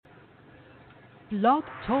Blog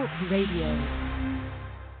Talk Radio.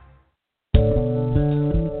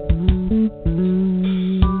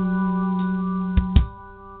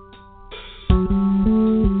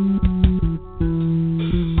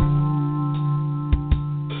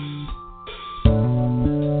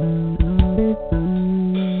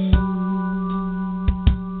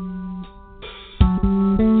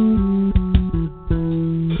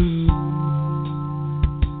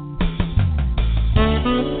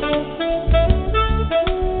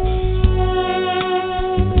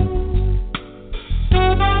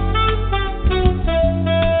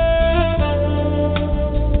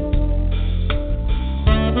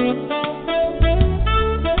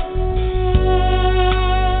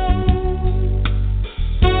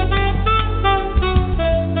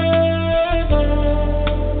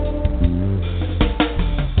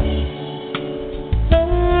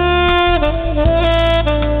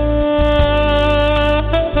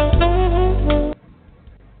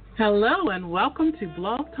 Hello and welcome to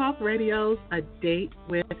Blog Talk Radio's A Date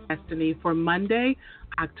with Destiny for Monday,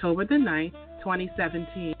 October the 9th,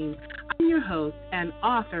 2017. I'm your host and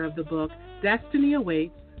author of the book Destiny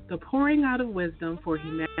Awaits, The Pouring Out of Wisdom for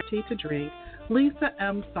Humanity to Drink, Lisa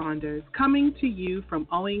M. Saunders, coming to you from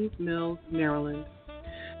Owings Mills, Maryland.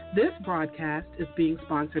 This broadcast is being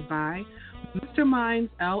sponsored by Masterminds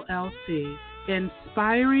LLC,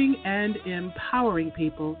 inspiring and empowering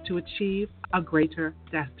people to achieve a greater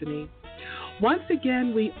destiny. Once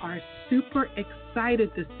again, we are super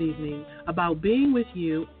excited this evening about being with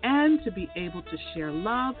you and to be able to share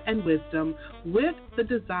love and wisdom with the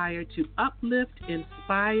desire to uplift,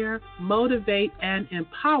 inspire, motivate, and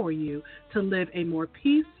empower you to live a more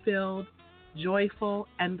peace-filled, joyful,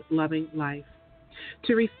 and loving life.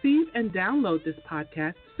 To receive and download this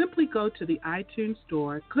podcast, simply go to the iTunes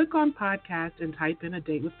Store, click on Podcast, and type in A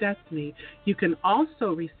Date with Destiny. You can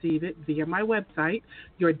also receive it via my website,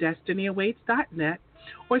 yourdestinyawaits.net,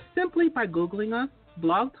 or simply by Googling us,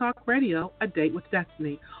 Blog Talk Radio, A Date with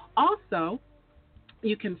Destiny. Also,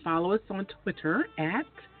 you can follow us on Twitter at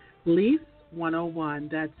Lyse101.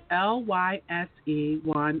 That's LYSE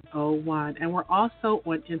 101. And we're also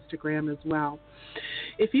on Instagram as well.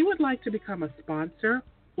 If you would like to become a sponsor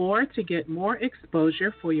or to get more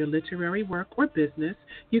exposure for your literary work or business,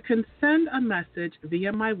 you can send a message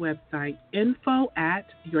via my website,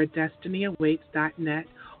 info@yourdestinyawaits.net,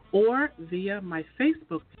 or via my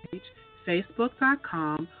Facebook page,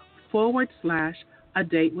 facebook.com/A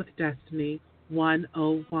Date with Destiny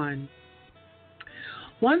 101.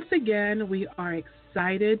 Once again, we are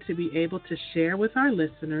excited to be able to share with our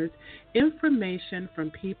listeners information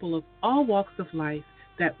from people of all walks of life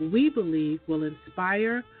that we believe will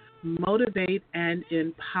inspire, motivate, and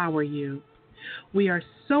empower you. We are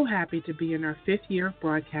so happy to be in our 5th year of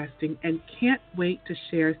broadcasting and can't wait to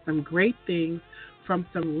share some great things from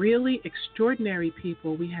some really extraordinary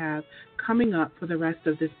people we have coming up for the rest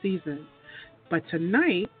of this season. But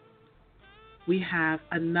tonight, we have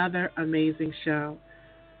another amazing show.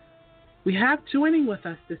 We have joining with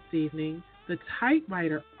us this evening the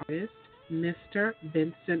typewriter artist, Mr.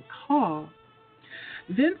 Vincent Hall.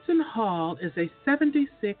 Vincent Hall is a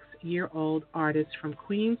 76-year-old artist from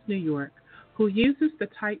Queens, New York, who uses the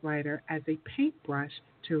typewriter as a paintbrush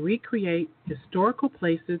to recreate historical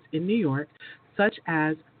places in New York, such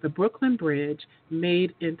as the Brooklyn Bridge,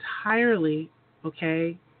 made entirely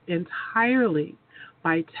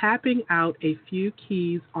by tapping out a few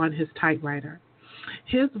keys on his typewriter.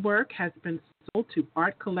 His work has been sold to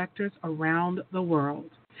art collectors around the world.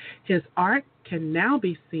 His art can now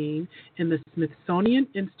be seen in the Smithsonian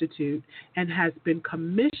Institute and has been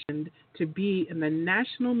commissioned to be in the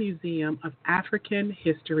National Museum of African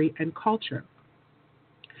History and Culture.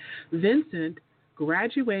 Vincent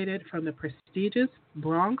graduated from the prestigious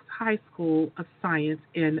Bronx High School of Science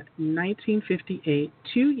in 1958,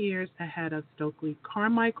 2 years ahead of Stokely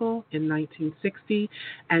Carmichael in 1960,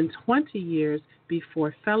 and 20 years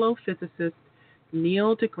before fellow physicist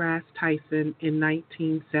Neil deGrasse Tyson in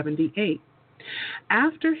 1978.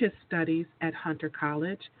 After his studies at Hunter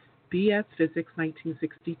College, B.S. Physics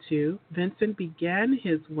 1962, Vincent began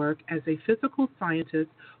his work as a physical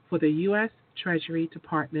scientist for the U.S. Treasury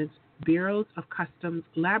Department's Bureau of Customs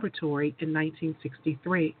Laboratory in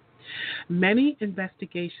 1963. Many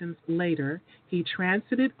investigations later, he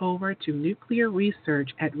transited over to nuclear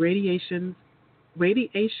research at Radiation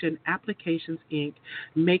Applications, Inc.,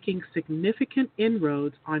 making significant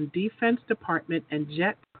inroads on Defense Department and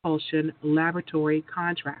jet propulsion laboratory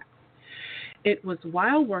contracts. It was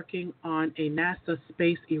while working on a NASA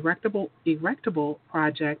space erectable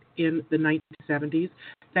project in the 1970s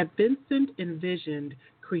that Vincent envisioned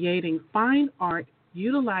creating fine art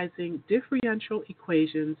utilizing differential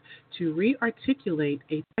equations to re-articulate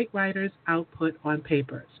a typewriter's output on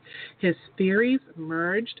papers. His theories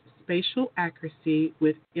merged spatial accuracy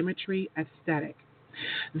with imagery aesthetic.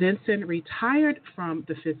 Vincent retired from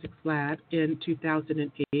the physics lab in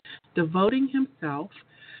 2008, devoting himself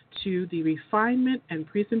to the refinement and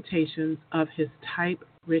presentations of his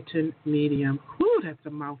typewritten medium. Whew, that's a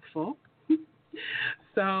mouthful.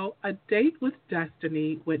 So, A Date with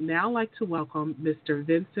Destiny would now like to welcome Mr.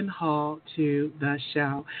 Vincent Hall to the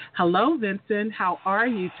show. Hello, Vincent. How are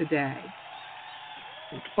you today?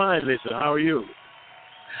 I'm fine, Lisa. How are you?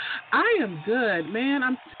 I am good, man.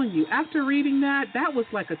 I'm telling you, after reading that was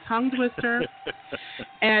like a tongue twister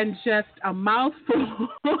and just a mouthful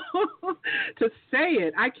to say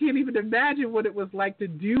it. I can't even imagine what it was like to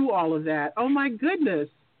do all of that. Oh, my goodness.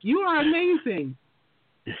 You are amazing.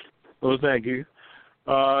 Well, thank you.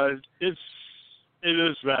 It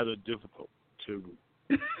is rather difficult to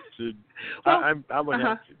well, I would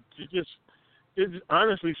have to just it's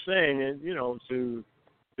honestly saying it, to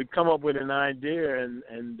come up with an idea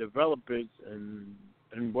and develop it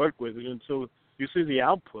and work with it until you see the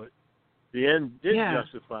output. The end did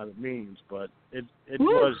justify the means, but it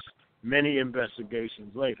was many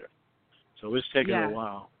investigations later. So it's taken a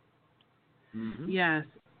while. Mm-hmm.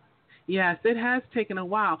 Yes, it has taken a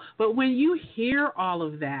while. But when you hear all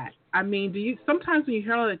of that, I mean, sometimes when you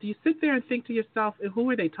hear all that, do you sit there and think to yourself, who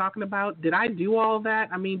are they talking about? Did I do all that?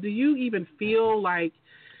 I mean, do you even feel like,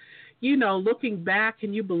 looking back,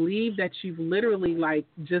 can you believe that you've literally like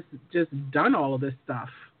just done all of this stuff?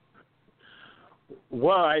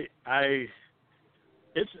 Well, it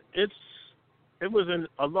was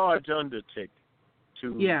a large undertaking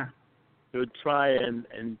to try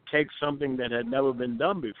and take something that had never been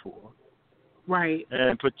done before. Right.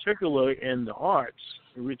 And particularly in the arts,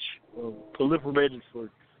 which proliferated for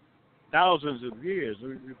thousands of years.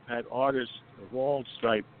 We've had artists of all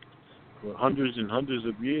stripes for hundreds and hundreds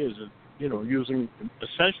of years, using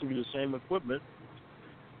essentially the same equipment,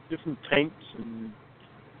 different paints and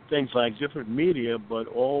things like different media, but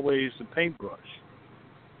always a paintbrush.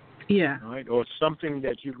 Yeah. Right? Or something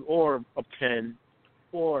or a pen,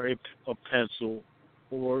 or a pencil,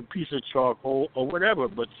 or a piece of charcoal, or whatever,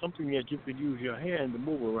 but something that you could use your hand to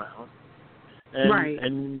move around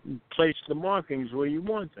and place the markings where you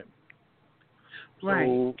want them. Right.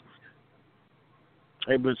 So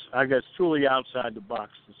it was, I guess, truly outside the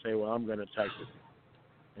box to say, well, I'm going to type it.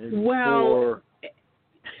 And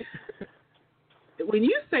when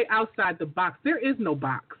you say outside the box, there is no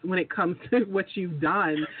box when it comes to what you've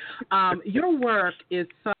done. Your work is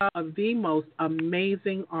some of the most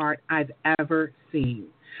amazing art I've ever seen.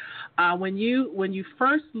 When you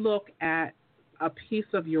first look at a piece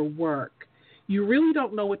of your work, you really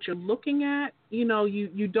don't know what you're looking at. You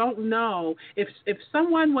don't know if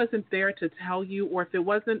someone wasn't there to tell you, or if there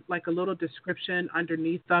wasn't like a little description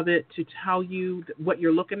underneath of it to tell you what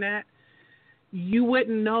you're looking at, you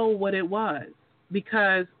wouldn't know what it was.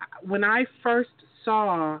 Because when I first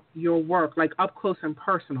saw your work, like up close and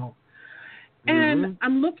personal, and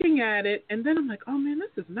I'm looking at it, and then I'm like, oh, man,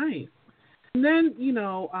 this is nice. And then, you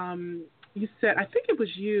said, I think it was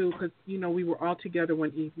you, because, we were all together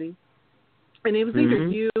one evening, and it was either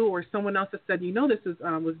you or someone else that said, this is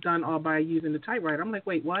was done all by using the typewriter. I'm like,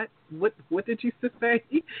 wait, what? What did you just say?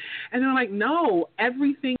 And they're like, no,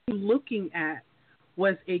 everything you're looking at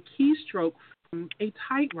was a keystroke from a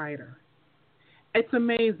typewriter. It's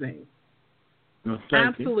amazing. Well,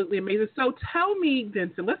 absolutely amazing. So tell me,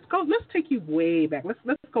 Vincent, let's take you way back.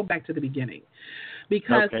 Let's go back to the beginning.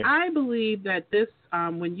 Because I believe that this,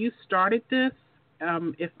 when you started this,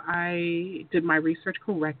 if I did my research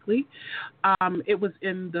correctly, it was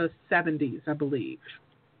in the 70s, I believe.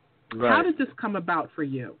 Right. How did this come about for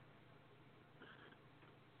you?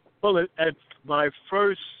 Well, at my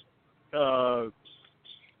first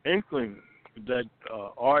inkling that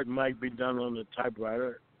art might be done on the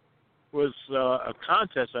typewriter was a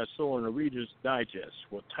contest I saw in the Reader's Digest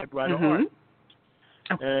for typewriter art.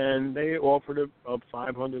 And they offered a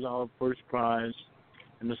 $500 first prize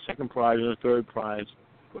and the second prize and the third prize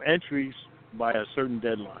for entries by a certain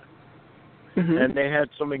deadline. And they had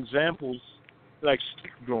some examples, like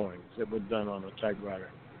stick drawings that were done on a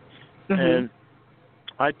typewriter. And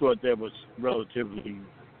I thought that was relatively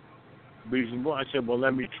reasonable. I said, well,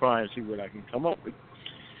 let me try and see what I can come up with.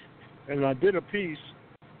 And I did a piece.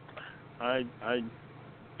 I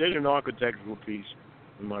did an architectural piece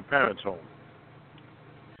in my parents' home.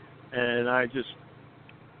 And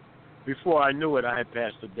before I knew it, I had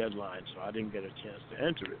passed the deadline, so I didn't get a chance to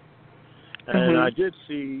enter it. And I did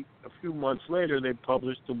see a few months later they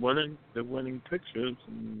published the winning pictures,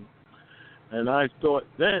 and And I thought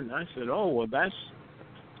then, I said, oh, well, that's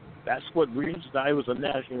what Reader's Digest was, a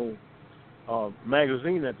national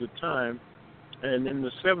magazine at the time, and in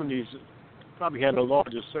the 70s, it probably had a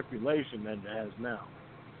larger circulation than it has now.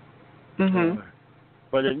 Mm-hmm.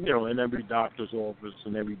 But in every doctor's office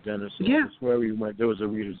and every dentist's office, wherever you went, there was a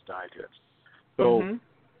Reader's Digest. So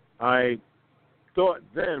I thought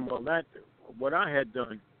then, well, that what I had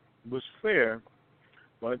done was fair,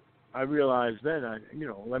 but I realized then,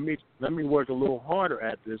 let me work a little harder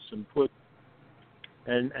at this and put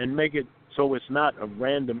and make it so it's not a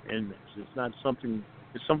random image. It's not something.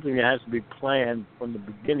 It's something that has to be planned from the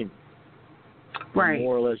beginning, right?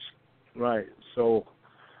 More or less, right. So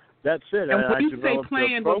that's it. And when you say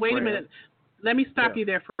planned, but wait a minute, let me stop you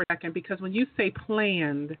there for a second, because when you say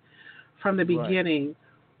planned from the beginning,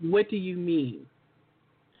 what do you mean?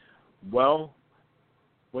 Well,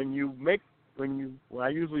 I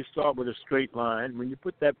usually start with a straight line. When you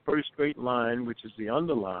put that first straight line, which is the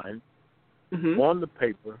underline, on the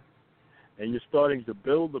paper, and you're starting to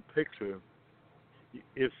build the picture,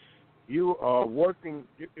 if you are working,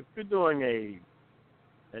 if you're doing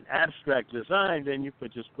an abstract design, then you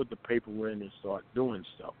could just put the paper in and start doing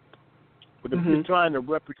stuff. But if you're trying to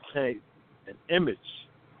replicate an image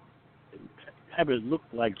and have it look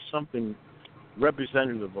like something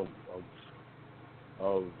representative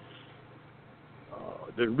of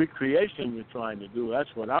the recreation you're trying to do, that's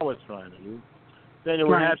what I was trying to do, then it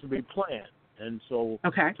would have to be planned. And so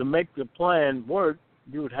to make the plan work,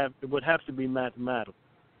 it would have to be mathematical,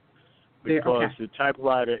 because the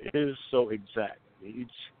typewriter is so exact.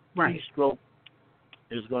 Each stroke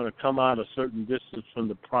is going to come out a certain distance from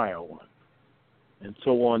the prior one, and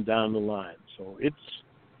so on down the line. So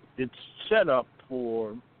it's set up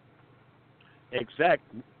for exact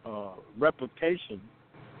replication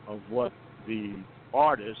of what the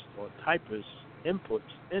artist or typist inputs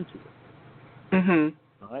into it.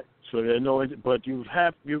 All right. So there's no, but you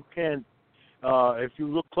can't. If you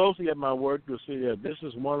look closely at my work, you'll see that this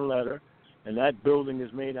is one letter, and that building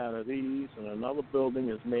is made out of these, and another building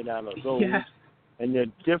is made out of those, and they're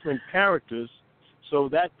different characters. So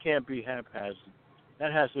that can't be haphazard.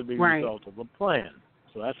 That has to be the result of a plan.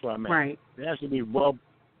 So that's what I meant. Right. It has to be well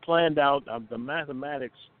planned out. The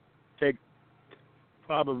mathematics take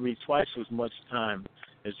probably twice as much time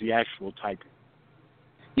as the actual typing.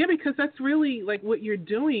 Yeah, because that's really like what you're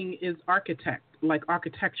doing is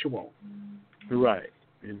architectural. Right.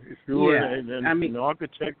 If you were an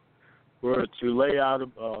architect were to lay out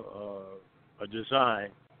a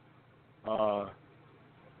design,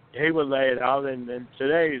 he would lay it out, and then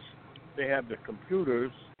today's they have the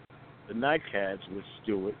computers, the NICADs which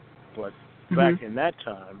do it, but back in that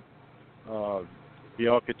time, the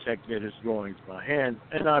architect did his drawings by hand,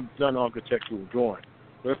 and I've done architectural drawing.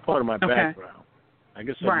 That's part of my background. I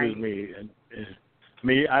guess that gives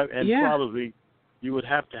me, probably you would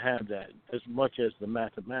have to have that as much as the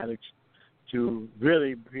mathematics to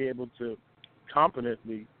really be able to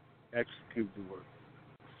competently execute the work.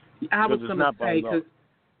 I was going to say, because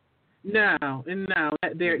not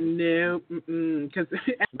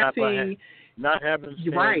having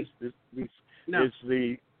right. It's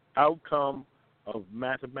the outcome of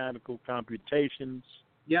mathematical computations.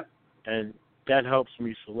 Yep. And that helps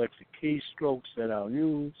me select the keystrokes that I'll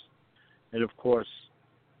use, and of course,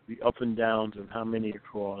 the up and downs and how many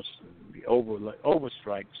across, and the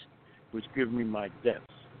overstrikes, which give me my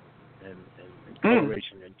depth and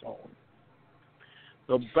coloration and tone.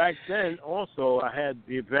 So back then, also, I had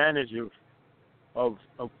the advantage of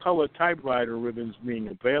color typewriter ribbons being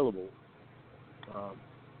available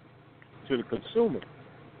to the consumer,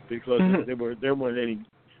 because there weren't any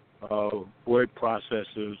word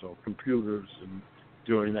processors or computers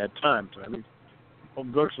during that time. So, I mean,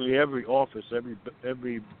 virtually every office, every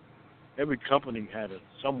company had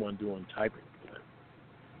someone doing typing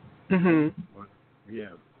for them.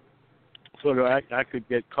 Yeah. So that I could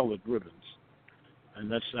get colored ribbons,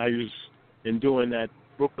 and in doing that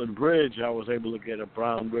Brooklyn Bridge, I was able to get a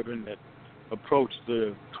brown ribbon that approached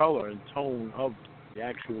the color and tone of the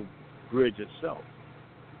actual bridge itself.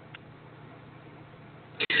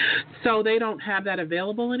 So they don't have that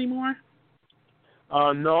available anymore?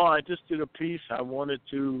 No, I just did a piece. I wanted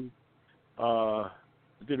to. I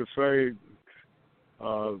did a very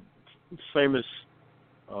famous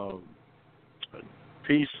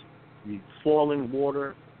piece, the Falling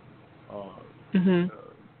Water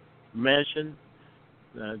mansion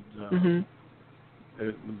that's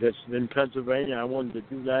in Pennsylvania. I wanted to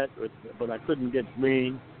do that, but I couldn't get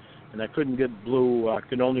green, and I couldn't get blue. I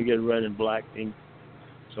could only get red and black ink.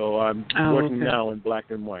 So I'm working now in black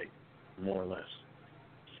and white, more or less.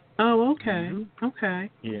 Oh, okay. Mm-hmm.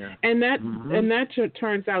 Okay. Yeah. And that Mm-hmm.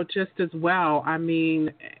 turns out just as well. I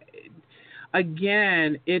mean,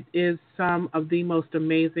 again, it is some of the most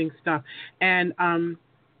amazing stuff. And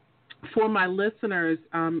for my listeners,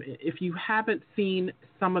 if you haven't seen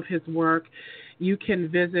some of his work, you can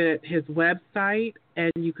visit his website,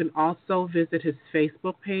 and you can also visit his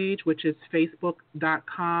Facebook page, which is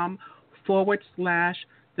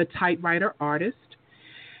facebook.com/The Typewriter Artist.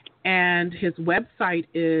 And his website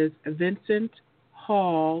is Vincent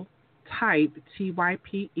Hall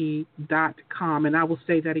Type.com. And I will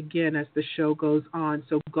say that again as the show goes on.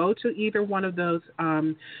 So go to either one of those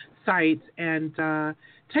sites and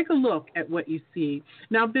take a look at what you see.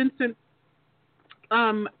 Now, Vincent,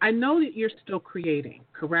 I know that you're still creating,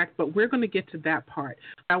 correct? But we're going to get to that part.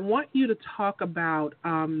 I want you to talk about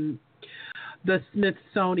the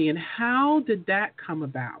Smithsonian. How did that come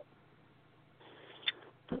about?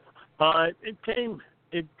 It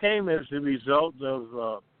came as a result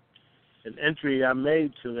of an entry I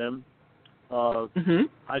made to them.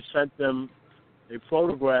 I sent them a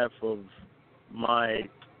photograph of my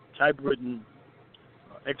typewritten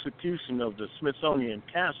execution of the Smithsonian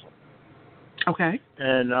Castle. Okay.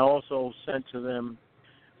 And I also sent to them,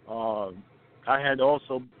 I had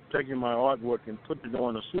also taken my artwork and put it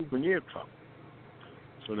on a souvenir cup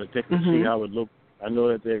so that they could see how it looked. I know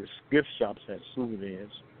that there's gift shops that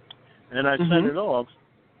souvenirs. And I sent it off,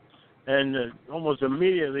 and almost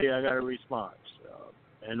immediately I got a response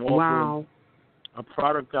and offered a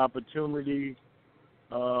product opportunity.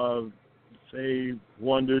 They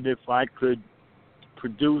wondered if I could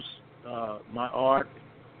produce my art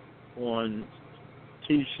on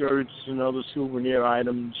T-shirts and other souvenir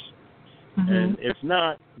items, and if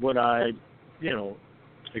not, would I,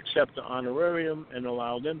 accept the honorarium and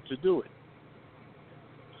allow them to do it?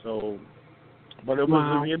 So. But it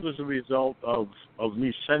was a result of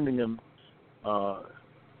me sending them an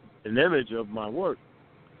image of my work.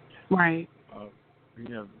 Right.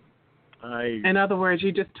 In other words,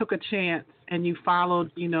 you just took a chance and you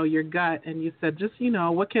followed, your gut, and you said, just,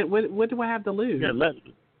 what do I have to lose? Yeah.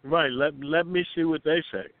 Let me see what they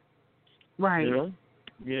say. Right.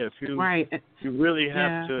 Yeah. If you really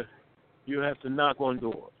have to, you have to knock on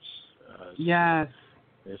doors. Yes.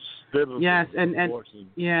 It's biblical. Yes, and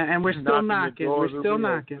we're still knocking. We're still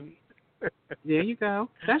knocking. There you go.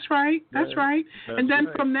 That's right. That's right. And then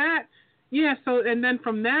from that,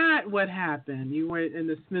 from that, what happened? You were in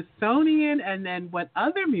the Smithsonian, and then what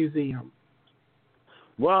other museum?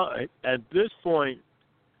 Well, at this point,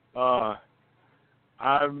 I'm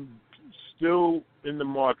still in the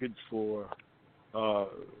market for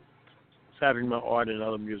having my art in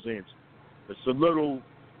other museums. It's a little.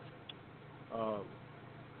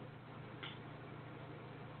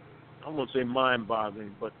 I won't say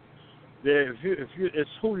mind-boggling, but if you, it's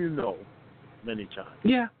who you know, many times.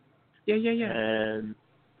 Yeah. And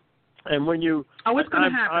when you, what's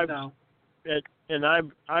going to happen though?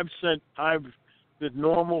 I've the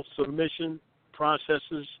normal submission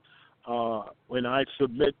processes when I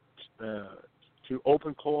submit to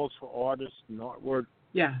open calls for artists and artwork.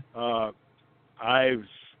 Yeah. I've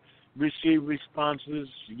received responses.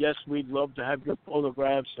 Yes, we'd love to have your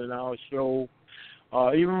photographs in our show.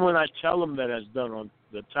 Even when I tell them that it's done on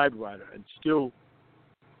the typewriter, and still,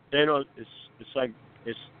 they don't. It's like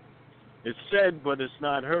it's said, but it's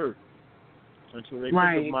not heard until they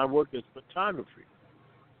think of my work as photography.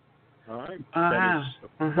 All right, that is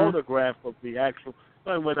a photograph of the actual.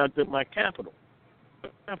 When I did my capital,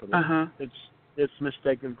 it's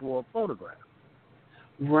mistaken for a photograph.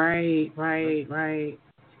 Right.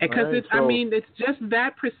 Because it's, so, it's just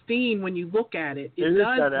that pristine when you look at it. It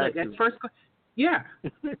does look at first. Yeah.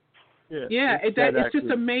 It's just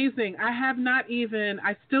amazing.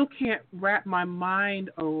 I still can't wrap my mind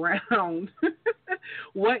around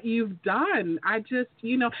what you've done. I just,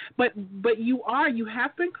 but you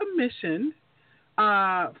have been commissioned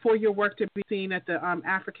for your work to be seen at the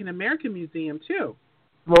African American Museum too.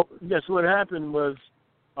 Well, yes, what happened was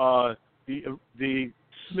the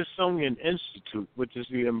Smithsonian Institute, which is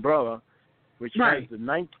the umbrella, which has the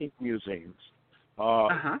 19 museums.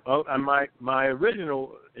 And my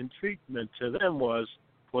original intriguement to them was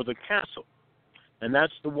for the castle, and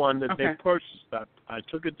that's the one that they purchased. I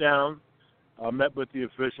took it down, met with the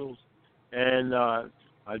officials, and I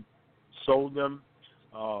sold them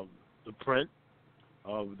the print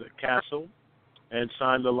of the castle and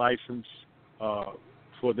signed the license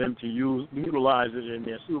for them to utilize it in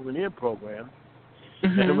their souvenir program.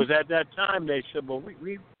 And it was at that time they said, well,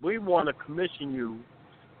 we want to commission you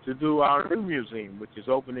to do our new museum, which is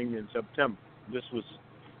opening in September. This was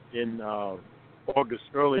in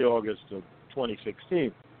early August of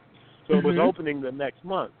 2016. So it was opening the next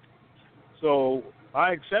month. So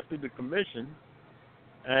I accepted the commission,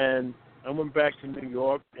 and I went back to New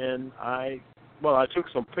York, and I took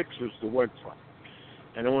some pictures to work from.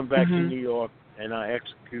 And I went back to New York, and I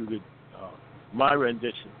executed my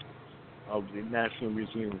rendition of the National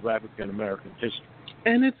Museum of African American History.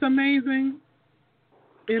 And it's amazing.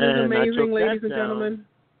 It is amazing, ladies and gentlemen.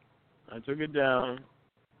 I took it down,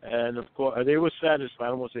 and of course, they were satisfied.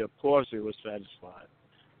 I won't say of course they were satisfied.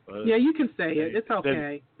 Yeah, you can say it. It's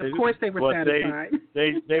okay. Of course they were satisfied.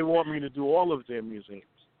 They want me to do all of their museums.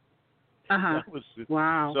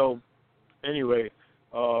 Wow. So, anyway,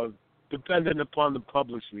 dependent upon the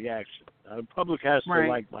public's reaction. The public has to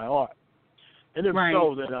like my art. And if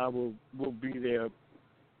so, then I will be there.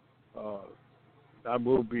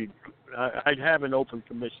 I'd have an open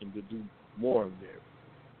commission to do more of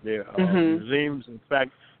their museums. In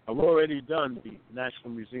fact, I've already done the National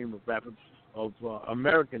Museum of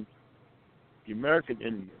American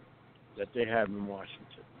Indian that they have in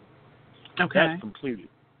Washington. Okay. That's completed.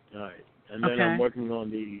 All right. And then I'm working on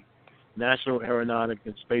the National Aeronautic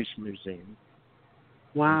and Space Museum.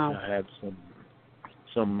 Wow. I have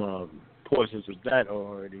some portions of that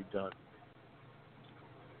already done.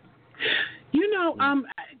 You know, I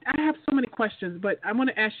have so many questions, but I want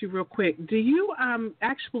to ask you real quick. Do you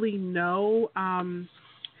actually know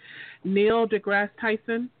Neil deGrasse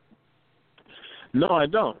Tyson? No, I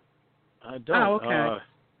don't. Oh, okay.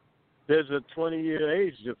 There's a 20-year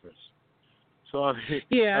age difference. So I mean,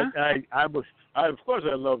 I of course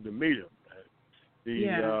I'd love to meet him. We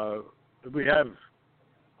have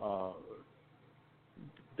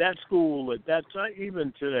that school at that time,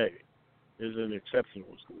 even today, is an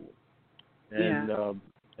exceptional school, and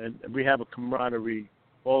we have a camaraderie,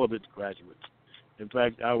 all of its graduates. In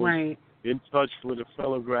fact, I was in touch with a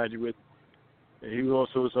fellow graduate. He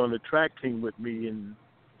also was on the track team with me in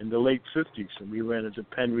the late 50s, and we ran into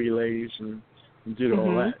Penn relays and did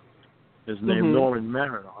all that. His name Norman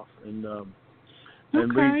Marinoff, and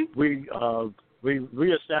we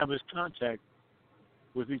reestablished contact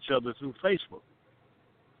with each other through Facebook.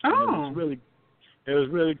 Oh, it was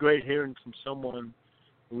really great hearing from someone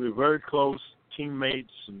who we were very close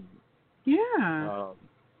teammates, and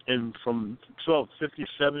and from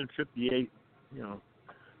 57, 58,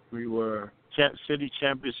 we were city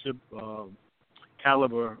championship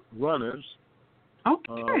caliber runners.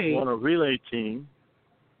 Okay. On a relay team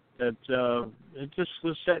that it just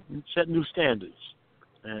was set new standards.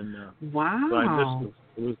 And wow. So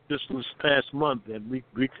it was just this past month that we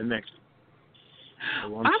reconnected.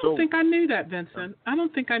 So I don't think I knew that, Vincent. I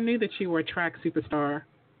don't think I knew that you were a track superstar.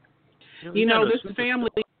 This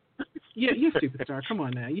family. Yeah, you're a superstar. Come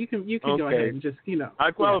on now. You can go ahead and just,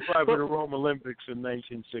 I qualified for the Rome Olympics in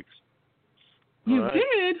 1960. You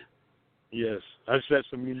did? Yes. I set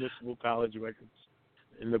some municipal college records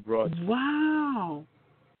in the broad. Wow.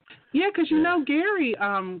 Yeah, because Gary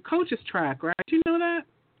coaches track, right? Did you know that?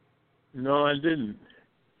 No, I didn't.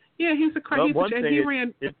 Yeah, he's he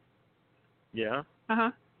ran. Yeah.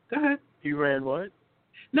 Go ahead. He ran what?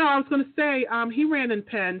 No, I was going to say he ran in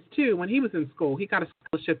Penn too when he was in school. He got a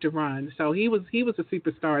scholarship to run, so he was a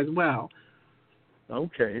superstar as well.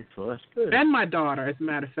 Okay, so that's good. And my daughter, as a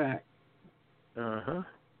matter of fact.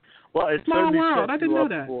 Well, it Small certainly world. I didn't know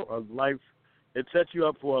that. It sets you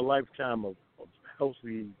up for a lifetime of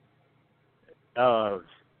healthy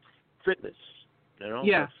fitness.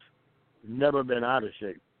 Yeah. I've never been out of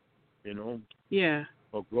shape. Yeah.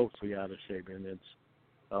 Or grossly out of shape, and it's.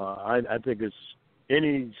 I think it's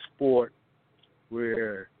any sport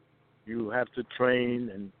where you have to train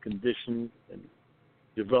and condition and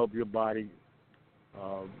develop your body.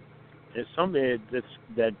 It's something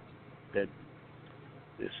that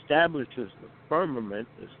establishes the firmament,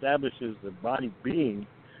 establishes the body being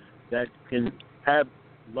that can have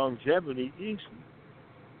longevity easily.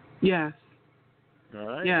 Yes. All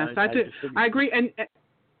right. Yes, I do. I agree. And go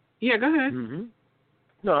ahead. Mm-hmm.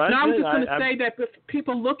 I was just going to say that if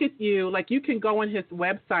people look at you, like you can go on his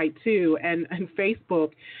website too and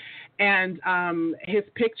Facebook, and his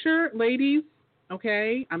picture, ladies.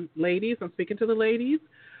 Okay, I'm speaking to the ladies.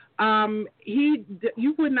 You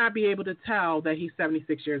would not be able to tell that he's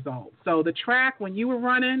 76 years old. So the track when you were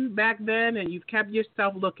running back then, and you've kept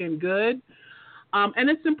yourself looking good, and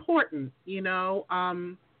it's important,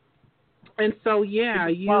 And so your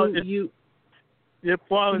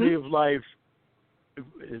quality of life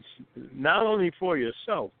is not only for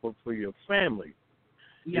yourself but for your family.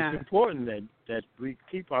 Yeah. It's important that we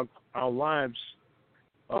keep our lives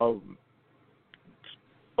well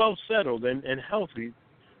settled and healthy.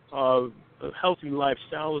 A healthy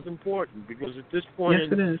lifestyle is important because at this point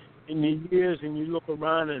in the years, and you look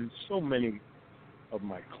around, and so many of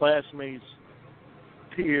my classmates,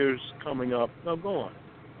 peers coming up are gone.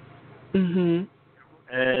 Mhm.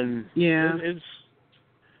 And yeah,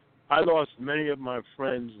 I lost many of my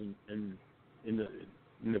friends in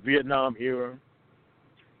the Vietnam era.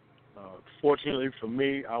 Fortunately for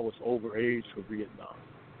me, I was over age for Vietnam.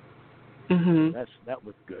 Mhm. That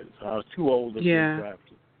was good. So I was too old to be Yeah.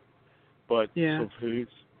 drafted. But Yeah. so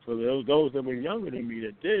for those that were younger than me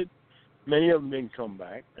that did, many of them didn't come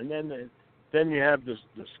back. And then you have the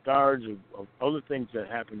scars of other things that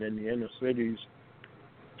happened in the inner cities,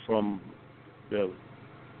 from the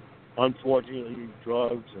unfortunately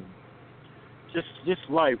drugs, and just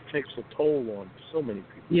life takes a toll on so many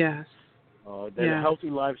people. Yes. That a healthy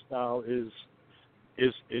lifestyle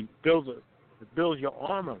it builds your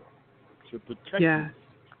armor to protect you,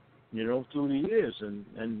 through the years,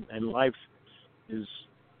 and life is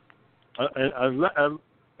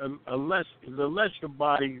unless the less your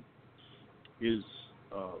body is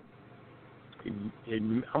I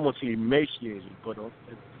won't say emaciated, but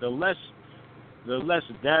the less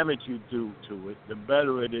damage you do to it, the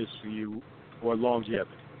better it is for you for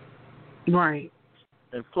longevity. Right.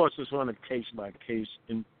 And of course, it's on a case-by-case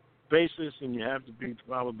basis, and you have to be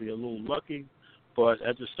probably a little lucky, but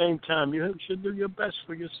at the same time, you should do your best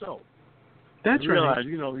for yourself. That's realize,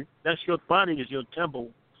 right. That's your body is your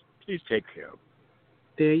temple. Please take care of it.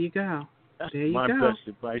 There you go. That's there you my go. best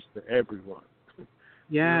advice to everyone.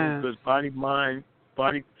 Yeah. Because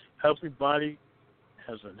healthy body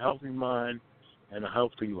has a healthy mind and a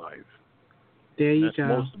healthy life. There you That's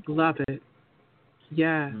go. Love it.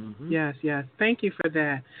 Yes, yes, yes. Thank you for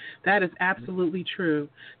that. That is absolutely true.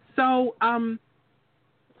 So, how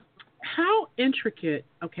intricate,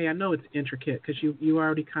 okay, I know it's intricate because you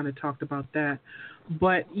already kind of talked about that,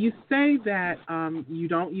 but you say that you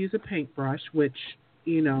don't use a paintbrush, which,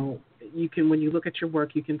 you can, when you look at your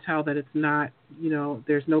work, you can tell that it's not,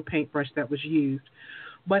 there's no paintbrush that was used.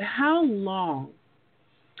 But how long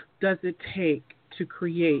does it take to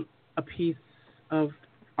create a piece of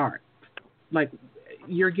art? Like,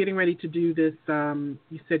 you're getting ready to do this,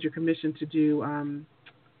 you said you're commissioned to do,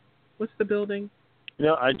 what's the building?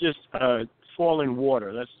 I just, Falling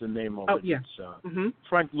Water, that's the name of it. Oh, yeah. It's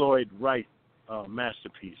Frank Lloyd Wright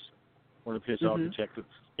masterpiece, one of his architects.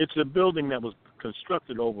 It's a building that was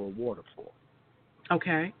constructed over a waterfall.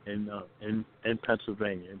 Okay. In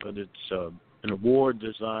Pennsylvania, but it's an award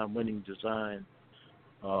winning design,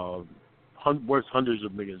 worth hundreds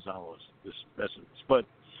of millions of dollars. This essence. But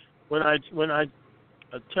when I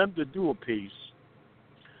attempt to do a piece,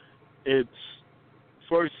 it's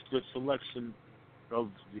first the selection of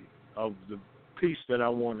the piece that I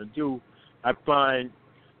want to do. I find,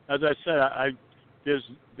 as I said, there's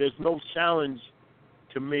no challenge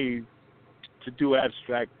to me to do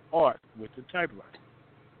abstract art with the typewriter.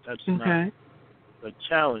 That's not a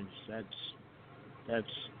challenge. That's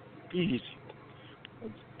easy.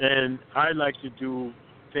 And I like to do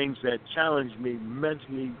things that challenge me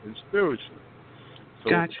mentally and spiritually. So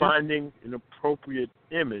finding an appropriate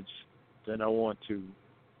image that I want to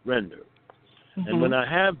render. And when I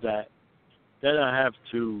have that, then I have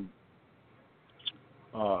to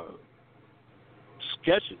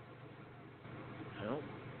sketch it.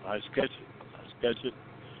 I sketch it,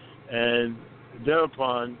 and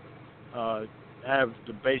thereupon have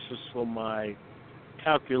the basis for my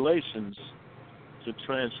calculations to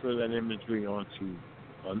transfer that imagery onto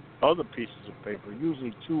other pieces of paper,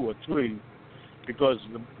 usually 2 or 3, because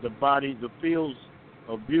the fields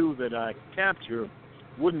of view that I capture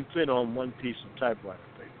wouldn't fit on one piece of typewriter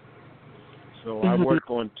paper. So I work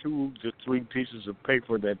on 2 to 3 pieces of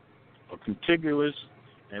paper that are contiguous,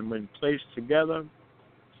 and when placed together,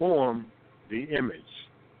 form the image.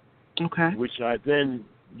 Okay. Which I then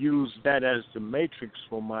use that as the matrix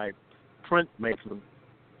for my printmaking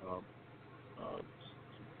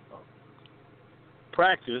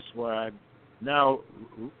practice, where I now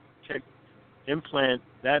implant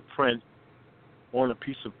that print on a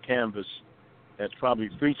piece of canvas that's probably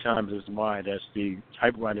 3 times as wide as the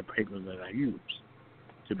typewriter paper that I use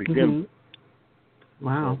to begin with.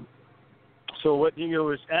 Wow. So what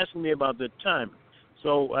it's asking me about the time.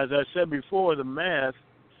 So as I said before, the math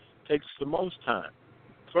takes the most time.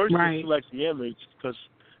 First, you select the image, because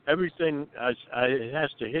everything it has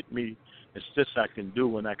to hit me. It's this I can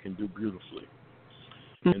do, and I can do beautifully.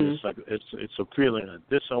 And it's like it's a feeling of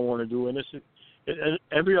this I want to do, and and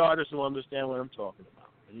every artist will understand what I'm talking about.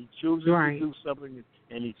 And he chooses to do something,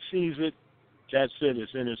 and he sees it. That's it.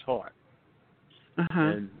 It's in his heart.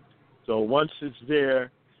 And so once it's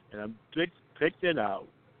there, and I picked it out,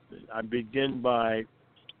 I begin by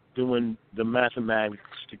doing the mathematics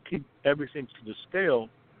to keep everything to the scale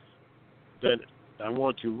that I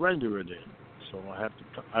want to render it in. So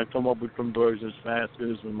I come up with conversions,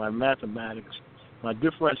 factors, and my mathematics, my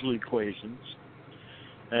differential equations.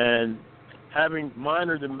 And having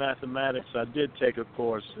minored in mathematics, I did take a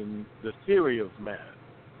course in the theory of math,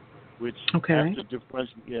 which after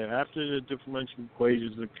the differential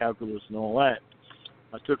equations and calculus and all that,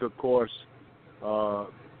 I took a course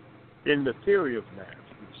in the theory of math,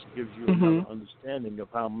 which gives you another understanding of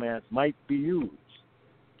how math might be used.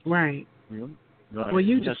 Right. Right. Well,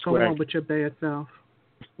 you just go on with your bad self.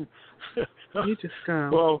 You just go.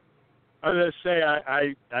 Well, I was going to say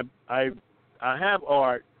I have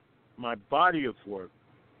art, my body of work.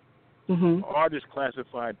 Art is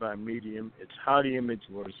classified by medium. It's how the image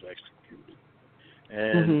was executed.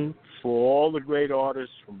 And for all the great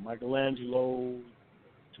artists, from Michelangelo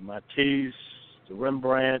to Matisse to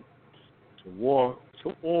Rembrandt to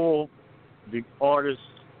all the artists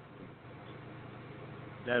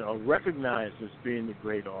that are recognized as being the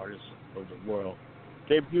great artists of the world,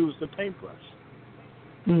 they've used the paintbrush.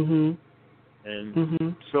 And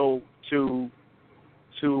so to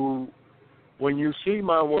when you see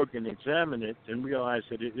my work and examine it and realize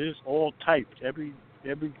that it is all typed, every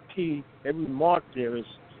key, every mark there is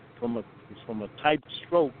from a typed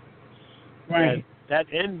stroke. Right. That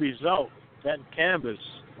end result, that canvas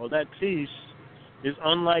or that piece, is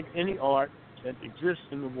unlike any art that exists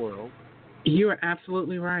in the world. You are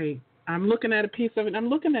absolutely right. I'm looking at a piece of it. I'm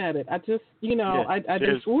looking at it. I just, I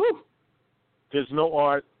just, woo. There's no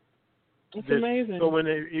art. It's amazing. So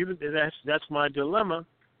that's my dilemma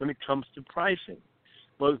when it comes to pricing.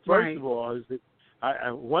 Well, first of all, is that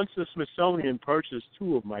I once the Smithsonian purchased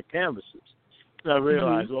 2 of my canvases, I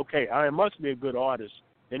realized, okay, I must be a good artist.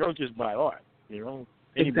 They don't just buy art,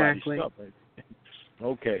 anybody's stuff.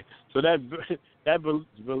 Okay, so that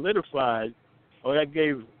validified, or that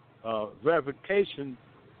gave verification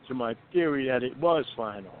to my theory that it was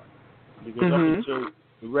fine art, because up until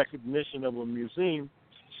the recognition of a museum,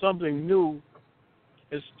 something new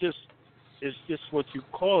is just what you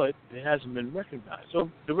call it. It hasn't been recognized. So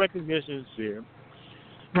the recognition is there.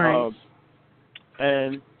 Right.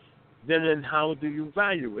 And then how do you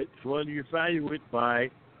value it? Well, you value it by,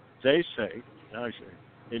 they say,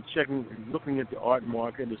 in looking at the art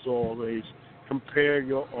market, is always compare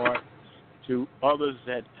your art to others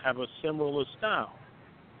that have a similar style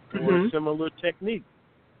or a similar technique.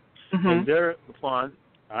 And thereupon,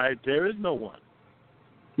 there is no one.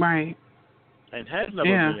 Right. And has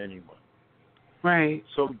never been anyone. Right.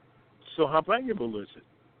 So how valuable is it?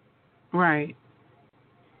 Right.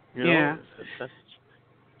 That's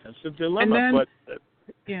the dilemma. But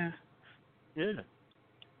yeah.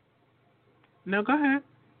 No, go ahead.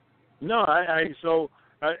 No,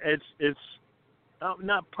 it's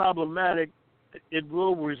not problematic. It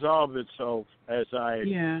will resolve itself as I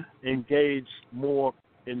engage more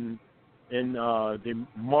in the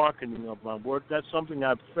marketing of my work. That's something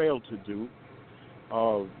I've failed to do.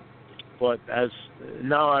 But as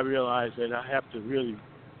now I realize that I have to really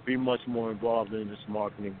be much more involved in this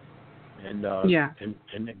marketing and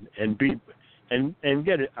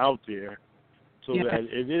get it out there so that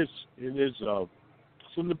it is so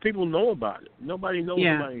the people know about it. Nobody knows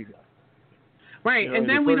about it. Right, and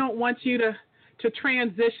then we don't want you to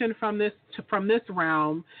transition from this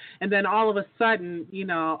realm, and then all of a sudden,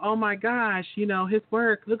 oh my gosh, his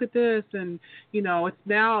work, look at this, and it's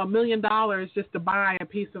now $1 million just to buy a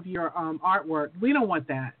piece of your artwork. We don't want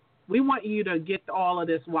that. We want you to get all of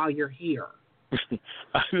this while you're here.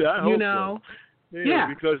 I hope so.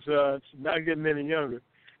 Because it's not getting any younger.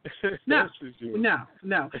 No.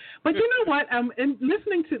 But you know what? And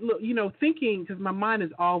listening to, thinking, because my mind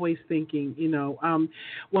is always thinking,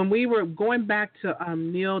 when we were going back to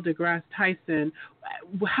Neil deGrasse Tyson,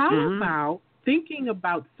 how about thinking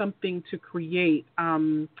about something to create,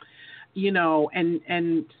 and so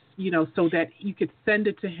that you could send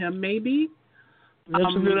it to him maybe?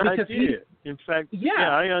 That's a good idea. In fact,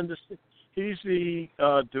 I understand. He's the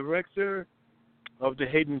director of the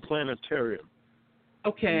Hayden Planetarium.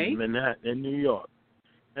 Okay. In Manhattan, in New York.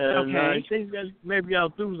 And I think that maybe I'll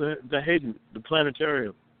do the Hayden, the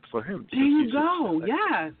planetarium for him. There you go.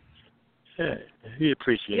 Yes. Yeah, he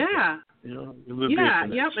appreciates it.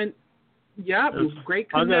 Great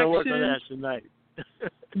connection. I'm going to work on that tonight.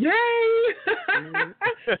 Yay!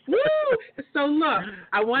 Woo! So look,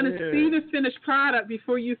 I want to see the finished product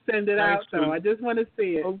before you send it out. So I just want to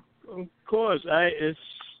see it. Of course,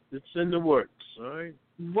 it's in the works. All right.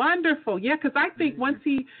 Wonderful. Yeah, because I think once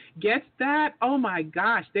he gets that, oh my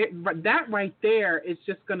gosh, that right there is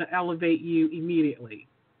just going to elevate you immediately.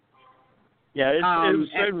 Yeah, it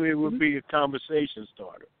certainly would be a conversation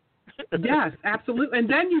starter. Yes, absolutely. And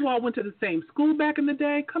then you all went to the same school back in the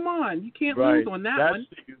day. Come on, you can't lose on that one.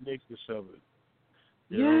 That's the uniqueness of it.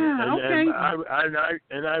 Yeah, okay.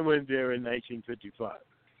 And I went there in 1955.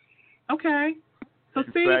 Okay. So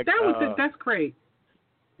In see, fact, that was it. That's great.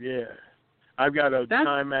 Yeah. I've got a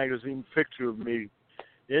Time magazine picture of me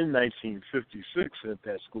in 1956 at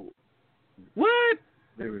that school. What?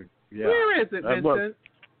 Yeah. Where is it, Vincent?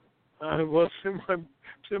 Well,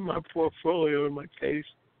 it's in my portfolio, in my case.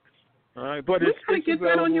 All right, but it's get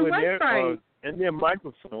that on your website. And their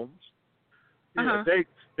microfilms. Uh-huh.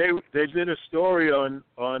 They did a story on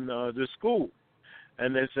the school,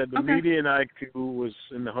 and they said the median IQ was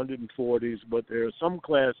in the 140s, but there are some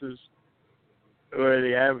classes where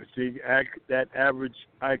that average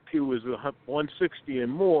IQ was 160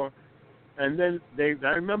 and more. And then I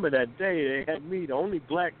remember that day they had me, the only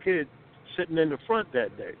black kid, sitting in the front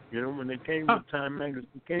that day. When they came to Time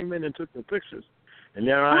magazine, came in and took the pictures, and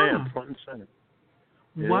there I am, front and center.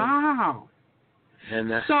 Wow. And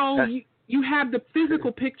you have the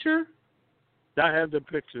physical picture? I have the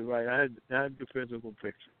picture, right? I had the physical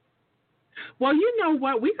picture. Well, you know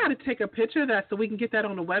what? We got to take a picture of that so we can get that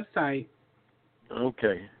on the website.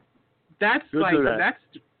 Okay. That's we got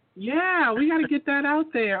to get that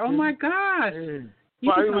out there. Oh my gosh.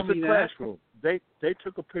 Well, it was a classroom. They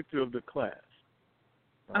took a picture of the class.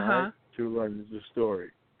 Right, to run the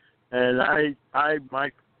story. And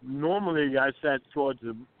normally I sat towards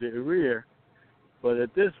the rear, but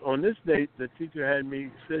on this date the teacher had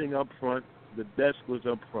me sitting up front. The desk was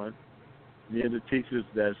up front near the teacher's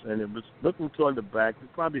desk, and it was looking toward the back. You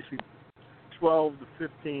probably see 12 to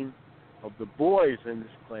 15 of the boys in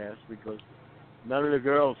this class because none of the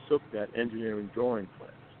girls took that engineering drawing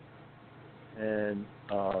class. And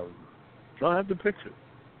I have the picture.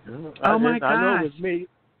 My gosh. I know it was me.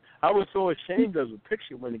 I was so ashamed of the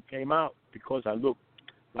picture when it came out because I looked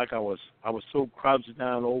like I was so crouched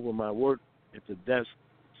down over my work at the desk.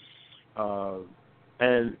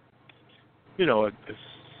 And, at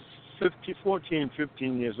 14,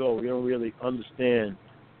 15 years old, you don't really understand.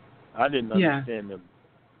 I didn't understand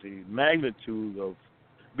the magnitude of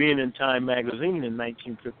being in Time magazine in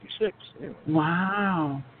 1956.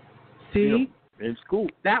 Wow. See? In school.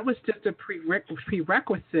 That was just a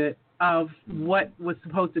prerequisite of what was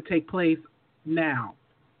supposed to take place now.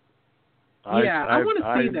 I want to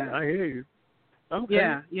see that. I hear you.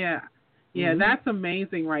 Okay. Yeah. That's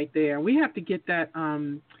amazing right there. We have to get that.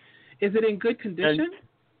 Is it in good condition?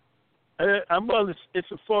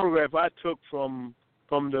 It's a photograph I took from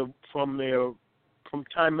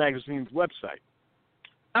Time magazine's website.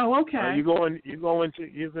 Oh, okay. You go into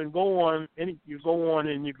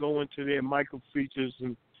their micro features,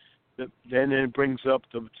 and then it brings up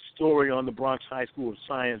the story on the Bronx High School of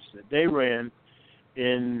Science that they ran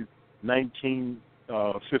in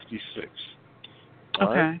 1956. Okay.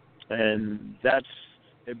 Right? And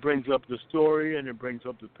it brings up the story and it brings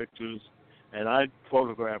up the pictures, and I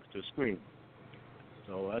photographed the screen.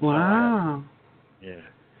 So that's wow.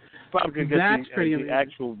 Probably could get the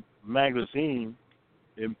actual magazine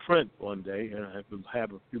in print one day, and I have to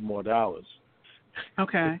have a few more dollars.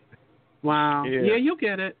 Okay. Wow. Yeah, you'll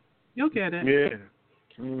get it. Yeah.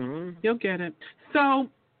 Mm-hmm. You'll get it. So,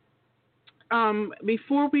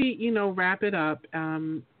 before we, wrap it up,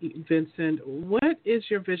 Vincent, what is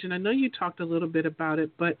your vision? I know you talked a little bit about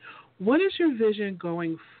it, but what is your vision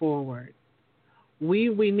going forward?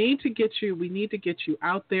 We need to get you. We need to get you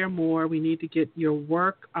out there more. We need to get your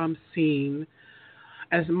work seen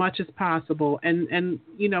as much as possible. And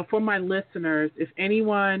for my listeners, if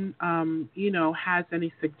anyone has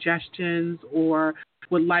any suggestions or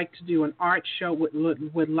would like to do an art show,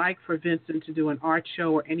 would like for Vincent to do an art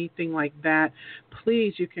show or anything like that,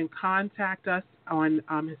 please, you can contact us on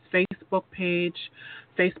his Facebook page,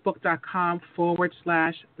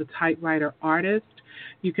 facebook.com/The Typewriter Artist.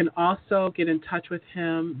 You can also get in touch with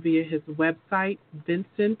him via his website,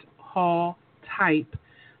 Vincent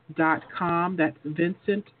Hall-Type.com. That's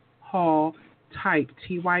Vincent Hall-Type,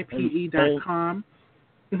 TYPE.com.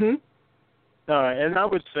 Mm-hmm. All right, and I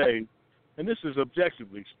would say, and this is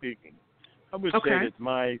objectively speaking, I would say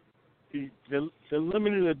that the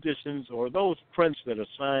limited editions or those prints that are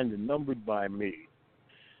signed and numbered by me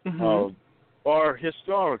are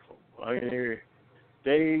historical. I mean,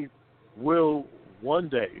 they will one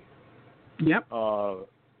day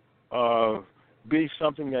be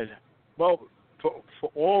something that, for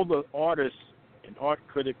all the artists and art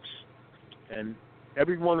critics and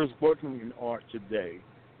everyone who's working in art today,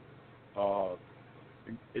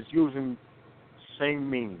 is using the same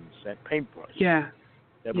means, that paintbrush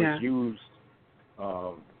that was used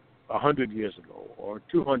 100 years ago or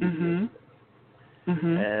 200 years ago.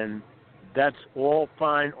 Mm-hmm. And that's all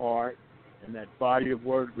fine art, and that body of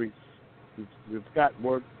work we've got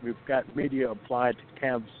media applied to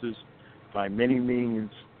canvases by many means,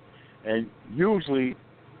 and usually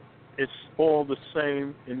it's all the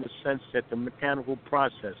same in the sense that the mechanical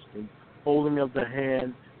process, the holding of the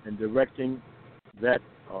hand and directing that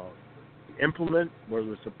implement,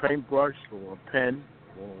 whether it's a paintbrush or a pen,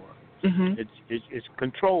 or it's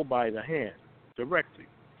controlled by the hand directly.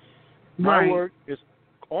 My work is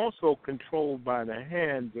also controlled by the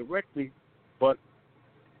hand directly, but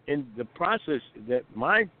in the process that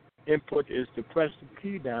my input is to press the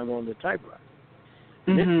key down on the typewriter.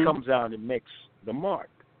 And it comes out and makes the mark.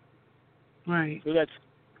 Right. So that's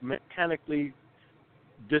mechanically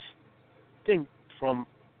distinct from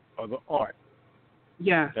other art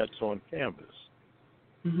that's on canvas.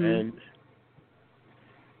 And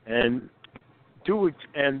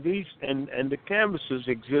the canvases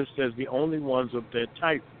exist as the only ones of their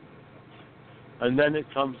type. And then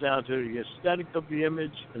it comes down to the aesthetic of the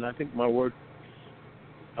image, and I think my work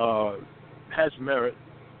has merit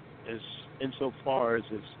insofar as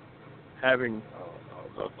it's having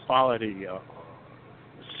a quality, a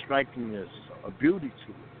strikingness, a beauty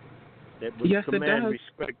to it that would command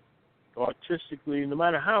respect artistically, no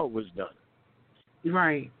matter how it was done.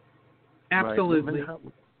 Right. Absolutely.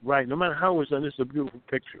 No matter how it was done, it's a beautiful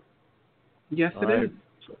picture. Yes, it is.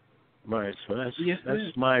 So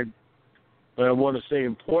that's my. But I want to say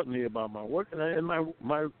importantly about my work, and my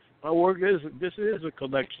work is a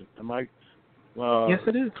collection. And yes,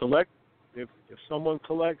 it is. If someone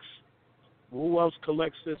collects, who else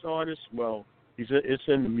collects this artist? Well, it's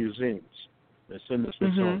in the museums. It's in the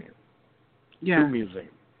Smithsonian. Two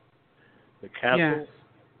museums: the Castle,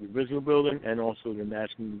 the original building, and also the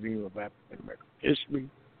National Museum of African American History.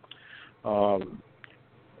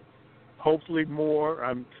 Hopefully more.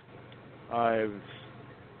 I'm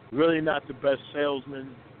really not the best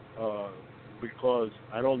salesman because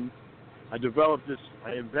I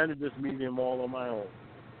invented this medium all on my own.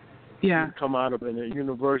 Yeah. Didn't come out of a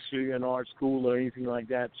university, an art school, or anything like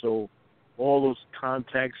that. So all those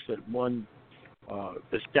contacts that one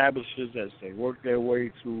establishes as they work their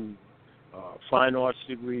way through fine arts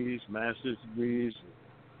degrees, master's degrees,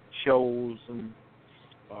 shows, and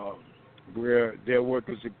where their work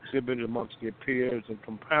is exhibited amongst their peers and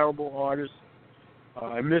comparable artists.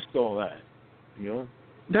 I missed all that,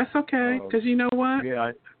 That's okay, because you know what?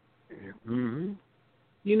 Yeah.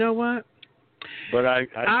 You know what? But I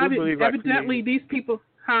do believe evidently these people,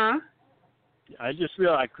 I just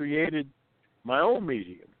feel I created my own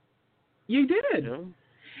medium. You did.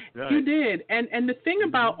 Right. You did. And the thing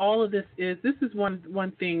about all of this is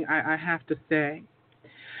one thing I have to say.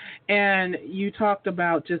 And you talked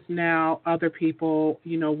about just now other people,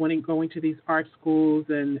 going to these art schools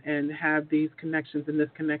and have these connections and this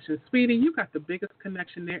connection. Sweetie, you got the biggest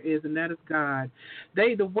connection there is, and that is God.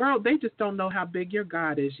 They just don't know how big your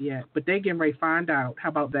God is yet, but they getting ready to find out. How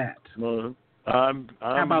about that? I'm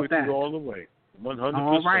how about with that? You all the way, 100%.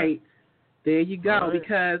 All right. There you go. Right.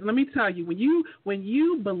 Because let me tell you, when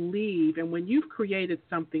you believe and when you've created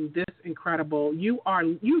something this incredible, you're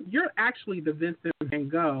actually the Vincent Van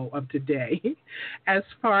Gogh of today, as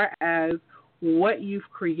far as what you've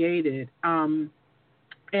created. And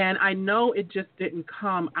I know it just didn't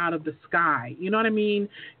come out of the sky. You know what I mean?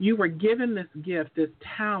 You were given this gift, this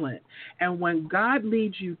talent, and when God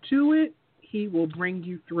leads you to it, He will bring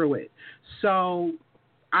you through it. So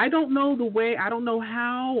I don't know the way, I don't know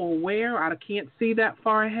how or where, I can't see that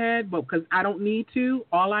far ahead, but because I don't need to.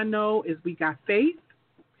 All I know is we got faith,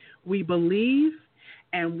 we believe,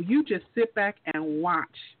 and you just sit back and watch.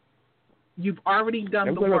 You've already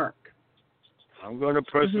done the work. I'm going to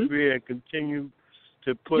persevere and continue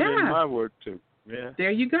to put in my work too. Yeah.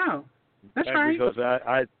 There you go. That's right. Because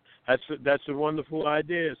that's a wonderful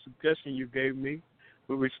idea, a suggestion you gave me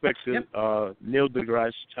with respect to Neil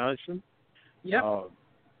deGrasse Tyson. Yep.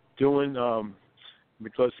 Doing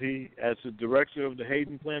because he, as the director of the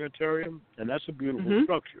Hayden Planetarium, and that's a beautiful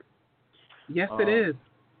structure. Yes, it is.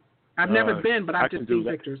 I've never been, but I've just seen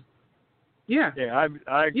pictures. Yeah. Yeah,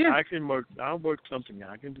 I can work. I'll work something.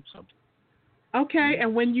 I can do something. Okay,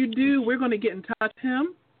 and when you do, we're going to get in touch with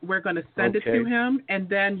him. We're going to send it to him, and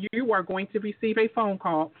then you are going to receive a phone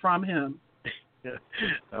call from him.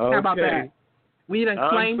 How about that? We done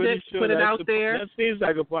claimed it, put it out there. That seems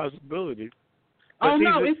like a possibility. Oh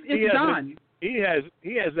no, it's done. He has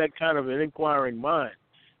that kind of an inquiring mind.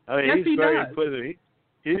 I mean, yes, he's very inquisitive.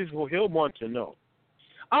 He'll want to know.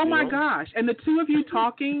 Oh my gosh! And the two of you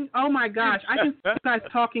talking. Oh my gosh! I can see you guys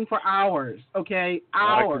talking for hours. Okay,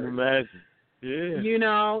 hours. I can imagine. Yeah. You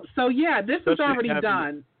know, so yeah, this is already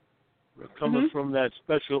done. Coming from that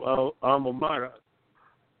special alma mater.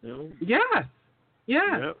 You know? Yes.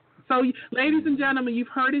 Yeah. Yep. So, ladies and gentlemen, you've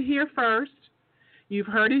heard it here first. You've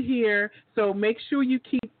heard it here. So make sure you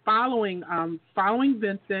keep following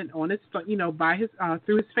Vincent on his, by his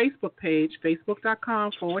through his Facebook page,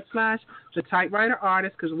 facebook.com/The Typewriter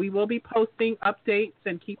Artist, because we will be posting updates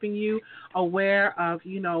and keeping you aware of,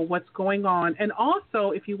 what's going on. And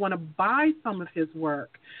also, if you want to buy some of his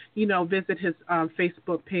work, visit his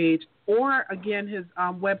Facebook page or, again, his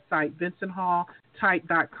website,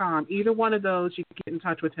 VincentHall-Type.com. Either one of those, you can get in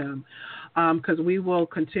touch with him because we will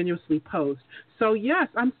continuously post. So, yes,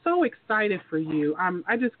 I'm so excited for you.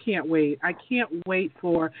 I just can't wait. I can't wait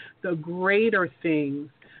for the greater things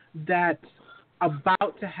that's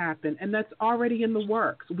about to happen, and that's already in the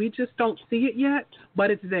works. We just don't see it yet, but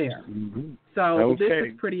it's there. Mm-hmm. So This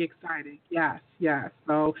is pretty exciting. Yes.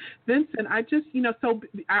 So, Vincent, I just, so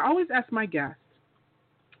I always ask my guests,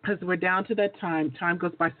 because we're down to that time. Time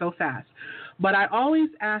goes by so fast. But I always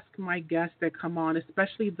ask my guests that come on,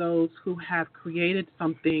 especially those who have created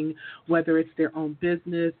something, whether it's their own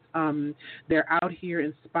business, they're out here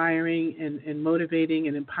inspiring and motivating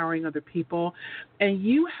and empowering other people. And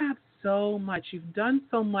you have so much. You've done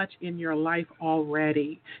so much in your life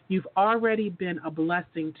already. You've already been a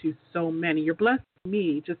blessing to so many. You're blessing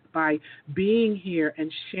me just by being here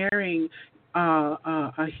and sharing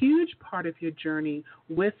a huge part of your journey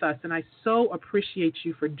with us, and I so appreciate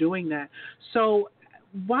you for doing that. So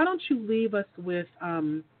why don't you leave us with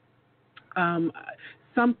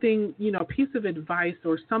something, a piece of advice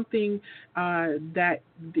or something that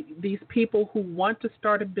these people who want to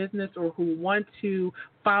start a business or who want to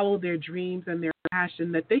follow their dreams and their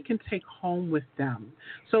passion, that they can take home with them.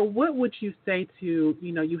 So what would you say to,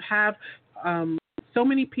 you have so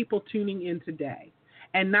many people tuning in today.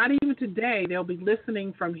 And not even today, they'll be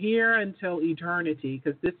listening from here until eternity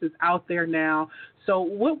because this is out there now. So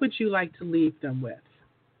what would you like to leave them with?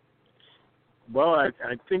 Well, I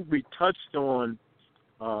think we touched on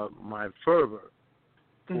my fervor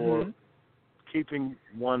for keeping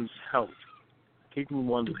one's health, keeping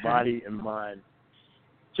one's body and mind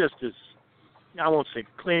just as, I won't say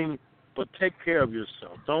clean, but take care of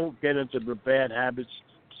yourself. Don't get into the bad habits,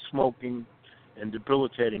 smoking and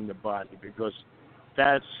debilitating the body, because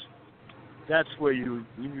that's where you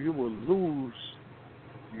will lose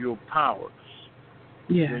your powers.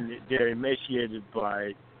 Yeah. When they're emaciated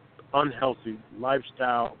by unhealthy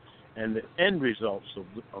lifestyle and the end results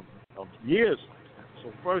of years.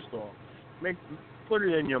 So first off, put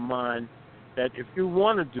it in your mind that if you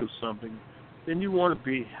want to do something, then you want to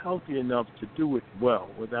be healthy enough to do it well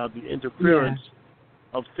without the interference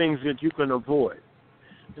of things that you can avoid.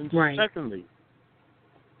 And secondly,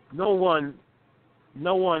 no one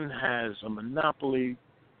has a monopoly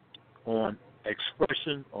on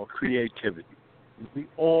expression or creativity. We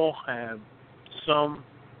all have some.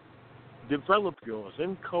 Develop yours,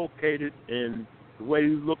 inculcate it in the way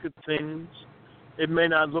you look at things. It may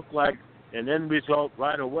not look like an end result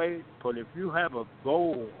right away, but if you have a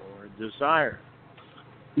goal or a desire,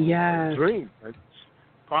 or a dream,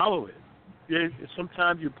 follow it.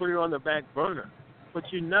 Sometimes you put it on the back burner, but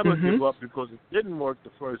you never give up because it didn't work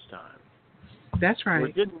the first time. That's right. Or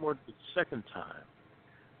it didn't work the second time.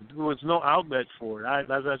 There was no outlet for it. As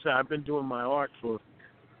I said, I've been doing my art for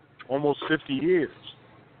almost 50 years.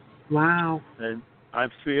 Wow. And I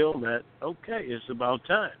feel that, okay, it's about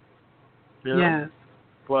time. Yes.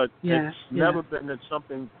 But it's never been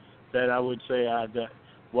something that I would say, I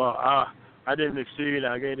didn't succeed.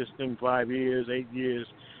 I gave this thing 5 years, 8 years,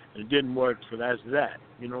 and it didn't work, so that's that.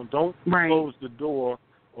 Don't close the door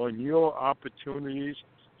on your opportunities,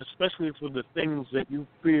 especially for the things that you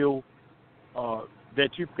feel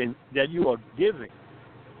that you are giving.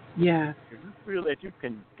 Yeah. If you feel that you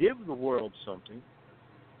can give the world something,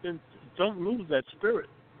 then don't lose that spirit.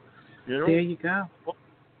 There you go.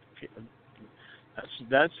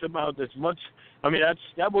 That's about as much. I mean,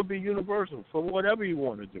 that would be universal for whatever you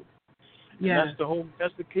want to do. Yeah.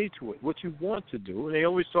 That's the key to it. What you want to do. And they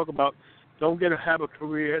always talk about don't have a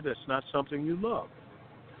career that's not something you love.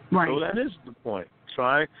 Right. So that is the point.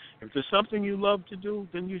 Try. If there's something you love to do,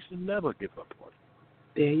 then you should never give up on it.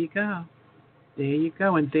 There you go. There you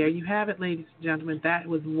go. And there you have it, ladies and gentlemen. That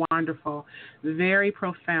was wonderful. Very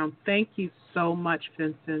profound. Thank you so much,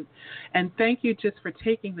 Vincent. And thank you just for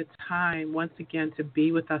taking the time once again to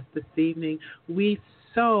be with us this evening. We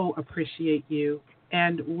so appreciate you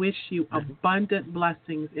and wish you abundant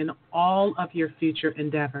blessings in all of your future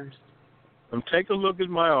endeavors. And take a look at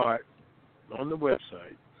my art on the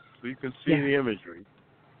website so you can see the imagery.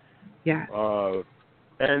 Yeah.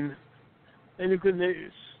 And And you can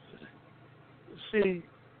see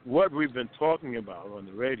what we've been talking about on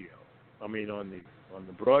the radio. I mean, on the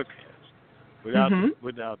broadcast, without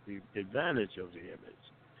the advantage of the image.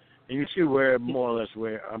 And you see where more or less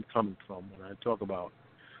where I'm coming from when I talk about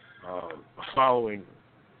following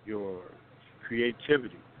your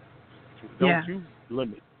creativity. Don't you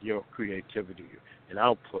limit your creativity and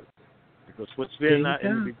output, because what's there in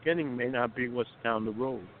the beginning may not be what's down the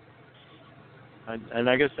road. And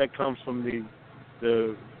I guess that comes from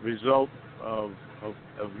the result of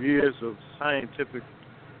years of scientific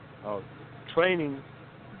training,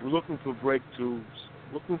 looking for breakthroughs,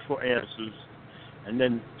 looking for answers, and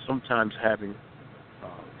then sometimes having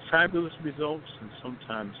fabulous results and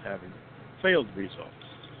sometimes having failed results.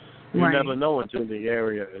 You never know until the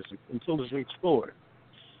area until it's explored.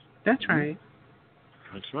 That's right.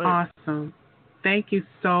 That's right. Awesome. Thank you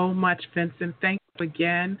so much, Vincent. Thank you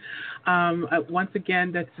again. Once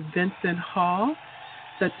again, that's Vincent Hall,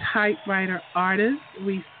 the typewriter artist.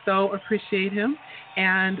 We so appreciate him.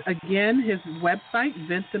 And again, his website,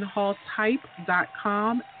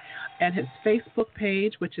 vincenthalltype.com, and his Facebook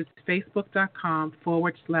page, which is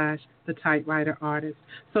facebook.com/the typewriter artist.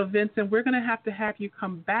 So, Vincent, we're going to have you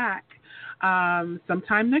come back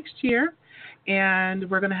sometime next year, and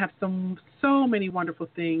we're going to have so many wonderful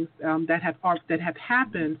things that have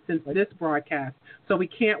happened since this broadcast. So we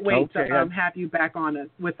can't wait to have you back on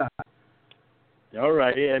with us. All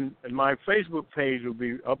right, and my Facebook page will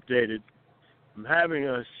be updated. I'm having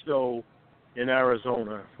a show in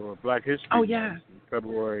Arizona for Black History Month in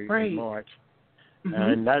February and March.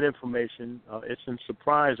 And that information, it's in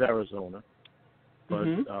Surprise, Arizona. But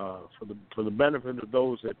for the benefit of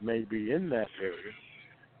those that may be in that area,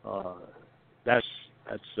 that's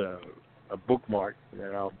a bookmark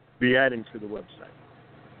that I'll be adding to the website.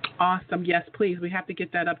 Awesome. Yes, please. We have to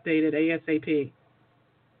get that updated ASAP.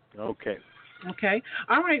 Okay. Okay.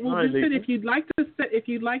 All right. Well, Vincent, if you'd like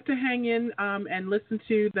to hang in and listen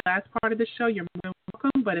to the last part of the show, you're more than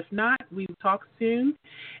welcome. But if not, we will talk soon.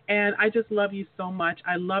 And I just love you so much.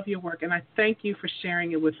 I love your work, and I thank you for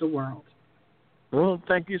sharing it with the world. Well,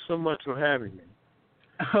 thank you so much for having me.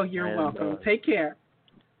 Oh, you're welcome. Take care.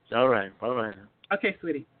 All right. Bye-bye. Okay,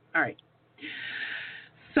 sweetie. All right.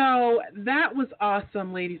 So that was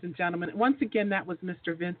awesome, ladies and gentlemen. Once again, that was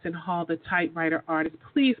Mr. Vincent Hall, the typewriter artist.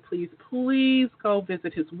 Please, please, please go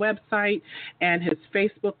visit his website and his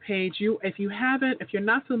Facebook page. If you're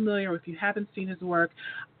not familiar, if you haven't seen his work,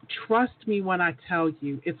 trust me when I tell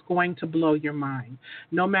you, it's going to blow your mind.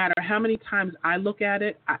 No matter how many times I look at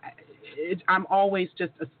it, I'm always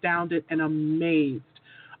just astounded and amazed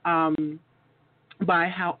by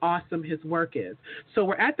how awesome his work is. So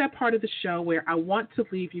we're at that part of the show where I want to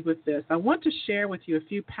leave you with this. I want to share with you a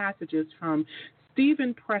few passages from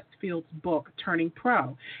Stephen Pressfield's book, Turning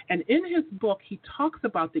Pro. And in his book, he talks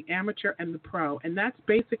about the amateur and the pro. And that's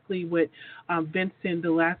basically what Vincent,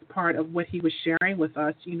 the last part of what he was sharing with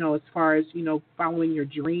us, as far as, following your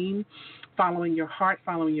dream, following your heart,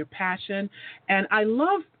 following your passion. And I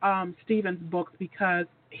love Stephen's books because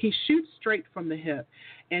he shoots straight from the hip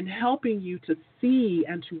and helping you to see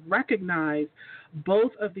and to recognize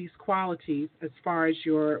both of these qualities as far as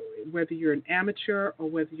whether you're an amateur or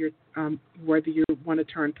whether you want to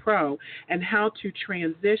turn pro, and how to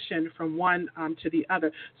transition from one to the other.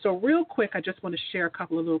 So real quick, I just want to share a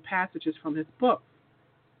couple of little passages from his book.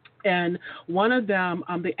 And one of them,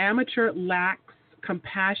 the amateur lacks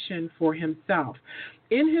compassion for himself.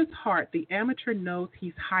 In his heart, the amateur knows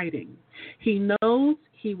he's hiding. He knows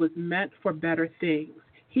he was meant for better things.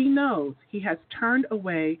 He knows he has turned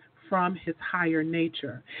away from his higher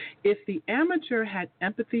nature. If the amateur had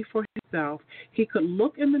empathy for himself, he could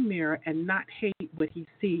look in the mirror and not hate what he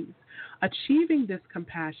sees. Achieving this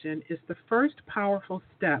compassion is the first powerful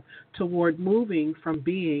step toward moving from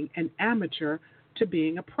being an amateur to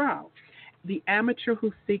being a pro. The amateur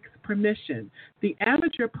who seeks permission. The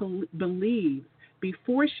amateur believes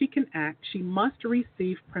before she can act, she must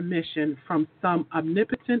receive permission from some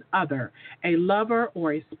omnipotent other, a lover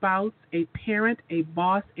or a spouse, a parent, a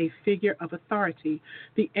boss, a figure of authority.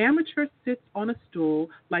 The amateur sits on a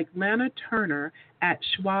stool like Lana Turner at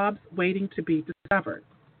Schwab's waiting to be discovered.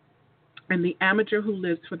 And the amateur who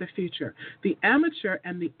lives for the future. The amateur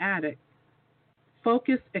and the addict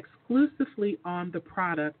focus exclusively on the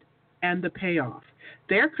product and the payoff.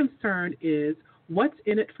 Their concern is what's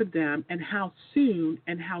in it for them, and how soon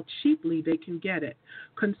and how cheaply they can get it.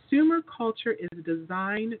 Consumer culture is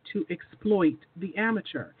designed to exploit the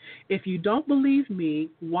amateur. If you don't believe me,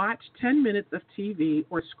 watch 10 minutes of TV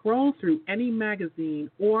or scroll through any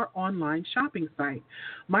magazine or online shopping site.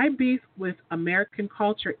 My beef with American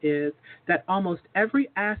culture is that almost every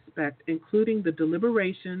aspect, including the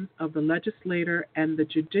deliberations of the legislature and the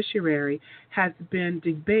judiciary, has been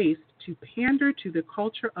debased to pander to the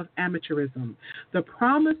culture of amateurism. The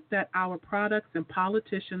promise that our products and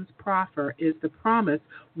politicians proffer is the promise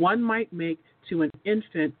one might make to an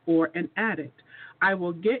infant or an addict. I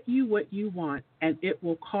will get you what you want, and it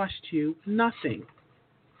will cost you nothing.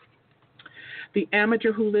 The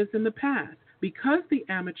amateur who lives in the past. Because the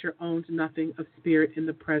amateur owns nothing of spirit in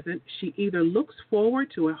the present, she either looks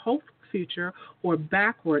forward to a hopeful future or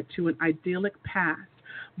backward to an idyllic past.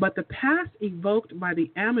 But the past evoked by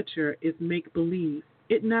the amateur is make-believe.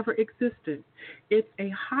 It never existed. It's a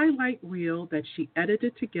highlight reel that she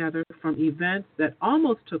edited together from events that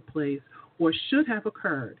almost took place or should have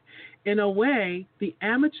occurred. In a way, the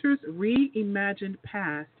amateur's reimagined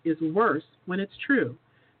past is worse when it's true,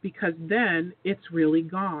 because then it's really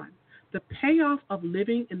gone. The payoff of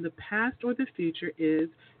living in the past or the future is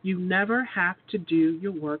you never have to do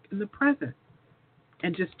your work in the present.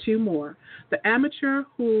 And just two more. The amateur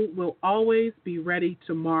who will always be ready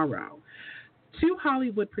tomorrow. Two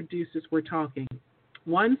Hollywood producers were talking.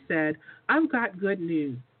 One said, I've got good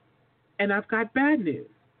news, and I've got bad news.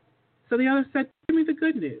 So the other said, give me the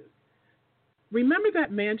good news. Remember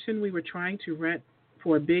that mansion we were trying to rent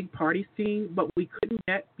for a big party scene, but we couldn't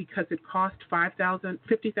get because it cost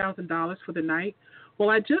 $50,000 for the night? Well,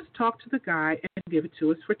 I just talked to the guy and give it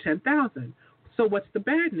to us for $10,000. So what's the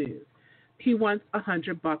bad news? He wants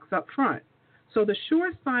 $100 up front. So the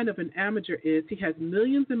sure sign of an amateur is he has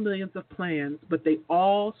millions and millions of plans, but they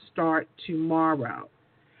all start tomorrow.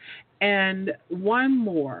 And one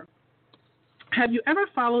more. Have you ever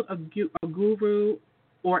followed a guru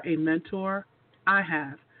or a mentor? I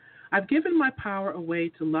have. I've given my power away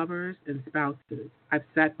to lovers and spouses. I've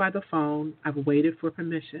sat by the phone. I've waited for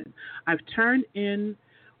permission. I've turned in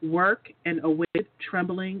work and awaited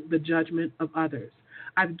trembling the judgment of others.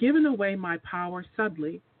 I've given away my power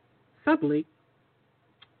subtly,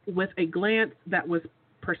 with a glance that was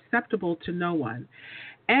perceptible to no one.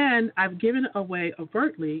 And I've given away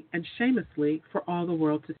overtly and shamelessly for all the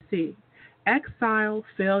world to see. Exile,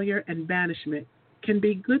 failure, and banishment can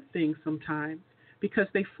be good things sometimes because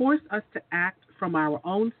they force us to act from our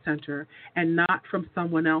own center and not from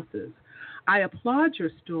someone else's. I applaud your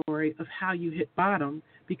story of how you hit bottom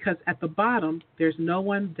because at the bottom, there's no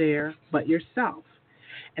one there but yourself.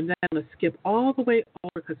 And then let's skip all the way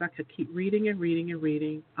over because I could keep reading and reading and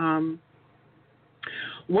reading.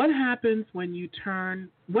 What happens when we turn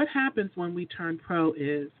pro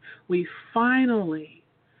is we finally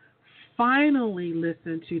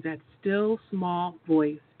listen to that still small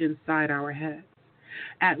voice inside our heads.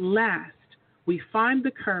 At last, we find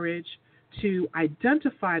the courage to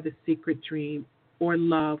identify the secret dream or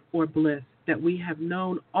love or bliss that we have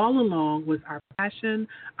known all along was our passion,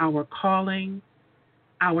 our calling,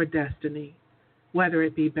 our destiny, whether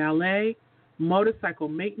it be ballet, motorcycle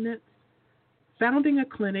maintenance, founding a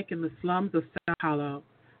clinic in the slums of Sao Paulo.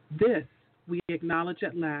 This, we acknowledge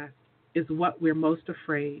at last, is what we're most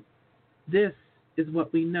afraid. This is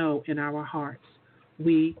what we know in our hearts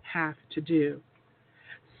we have to do.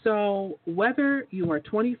 So whether you are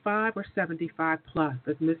 25 or 75 plus,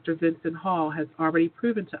 as Mr. Vincent Hall has already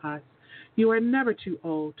proven to us, you are never too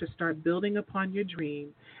old to start building upon your dream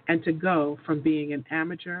and to go from being an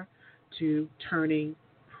amateur to turning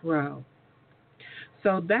pro.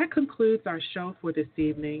 So that concludes our show for this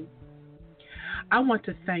evening. I want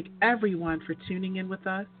to thank everyone for tuning in with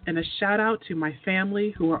us, and a shout out to my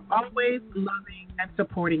family who are always loving and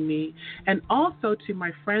supporting me, and also to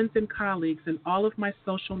my friends and colleagues in all of my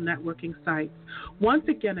social networking sites. Once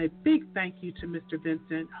again, a big thank you to Mr.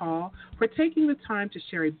 Vincent Hall for taking the time to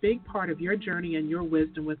share a big part of your journey and your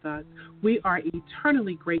wisdom with us. We are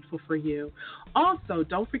eternally grateful for you. Also,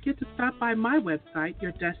 don't forget to stop by my website,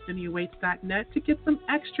 yourdestinyawaits.net, to get some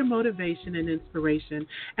extra motivation and inspiration,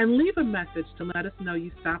 and leave a message to let us know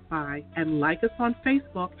you stopped by, and like us on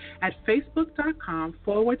Facebook at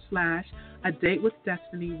facebook.com/A Date with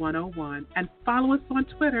Destiny 101, and follow us on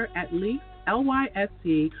Twitter at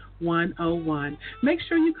LYSE 101. Make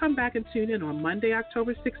sure you come back and tune in on Monday,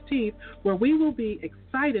 October 16th, where we will be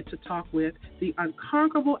excited to talk with the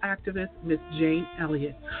unconquerable activist, Miss Jane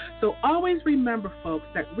Elliott. So always remember, folks,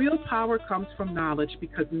 that real power comes from knowledge,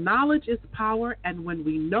 because knowledge is power, and when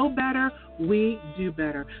we know better, we do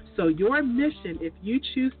better. So your mission, if you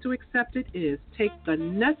choose to accept it, is take the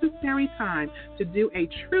necessary time to do a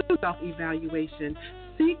true self-evaluation.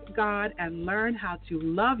 Seek God and learn how to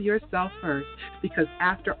love yourself first, because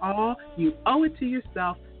after all, you owe it to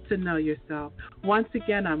yourself to know yourself. Once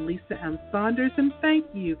again, I'm Lisa M. Saunders, and thank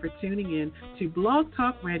you for tuning in to Blog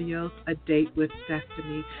Talk Radio's A Date with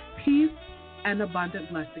Destiny. Peace and abundant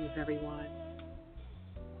blessings, everyone.